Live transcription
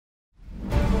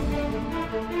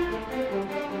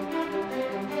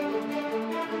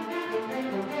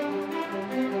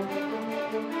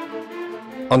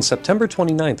On September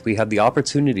 29th, we had the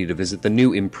opportunity to visit the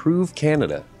new Improve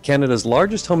Canada, Canada's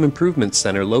largest home improvement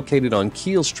center located on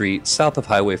Keele Street, south of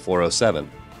Highway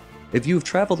 407. If you have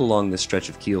traveled along this stretch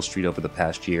of Keele Street over the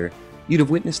past year, you'd have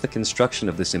witnessed the construction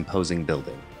of this imposing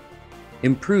building.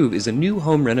 Improve is a new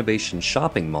home renovation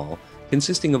shopping mall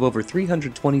consisting of over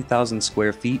 320,000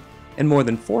 square feet and more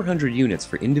than 400 units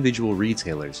for individual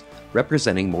retailers,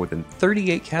 representing more than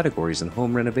 38 categories in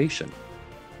home renovation.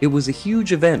 It was a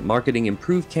huge event marketing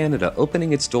Improve Canada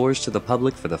opening its doors to the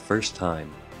public for the first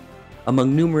time.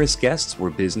 Among numerous guests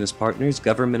were business partners,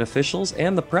 government officials,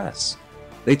 and the press.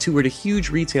 They toured a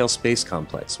huge retail space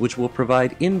complex which will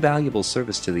provide invaluable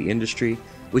service to the industry,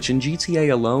 which in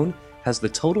GTA alone has the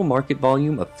total market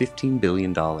volume of $15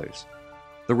 billion.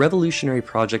 The revolutionary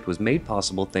project was made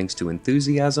possible thanks to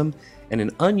enthusiasm and an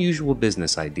unusual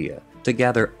business idea to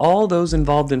gather all those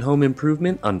involved in home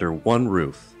improvement under one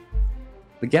roof.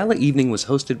 The gala evening was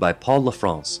hosted by Paul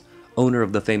Lafrance, owner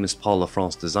of the famous Paul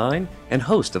Lafrance Design and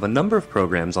host of a number of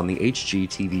programs on the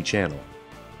HGTV channel.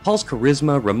 Paul's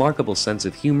charisma, remarkable sense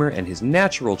of humor, and his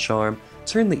natural charm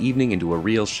turned the evening into a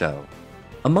real show.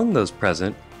 Among those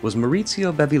present was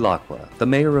Maurizio Bevilacqua, the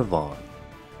mayor of Vaughan.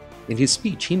 In his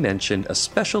speech, he mentioned a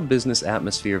special business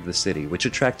atmosphere of the city which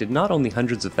attracted not only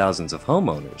hundreds of thousands of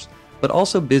homeowners, but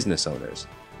also business owners,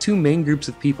 two main groups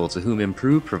of people to whom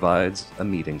Improve provides a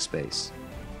meeting space.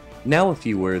 Now a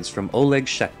few words from Oleg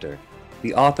Schechter,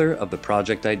 the author of the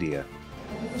project idea.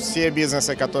 Все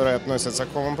бизнесы, которые относятся к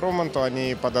Home Improvement,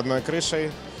 они под одной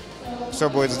крышей. Все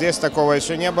будет здесь, такого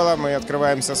еще не было. Мы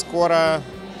открываемся скоро.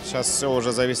 Сейчас все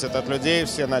уже зависит от людей.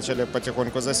 Все начали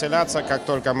потихоньку заселяться. Как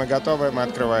только мы готовы, мы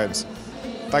открываемся.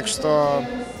 Так что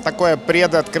такое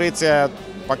предоткрытие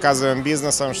показываем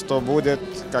бизнесам, что будет,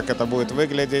 как это будет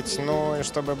выглядеть, ну и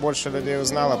чтобы больше людей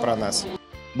узнало про нас.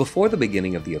 Before the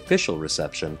beginning of the official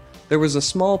reception, there was a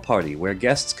small party where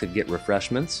guests could get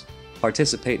refreshments,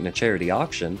 participate in a charity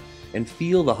auction, and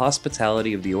feel the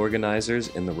hospitality of the organizers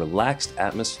in the relaxed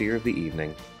atmosphere of the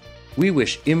evening. We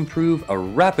wish Improve a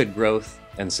rapid growth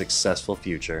and successful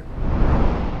future.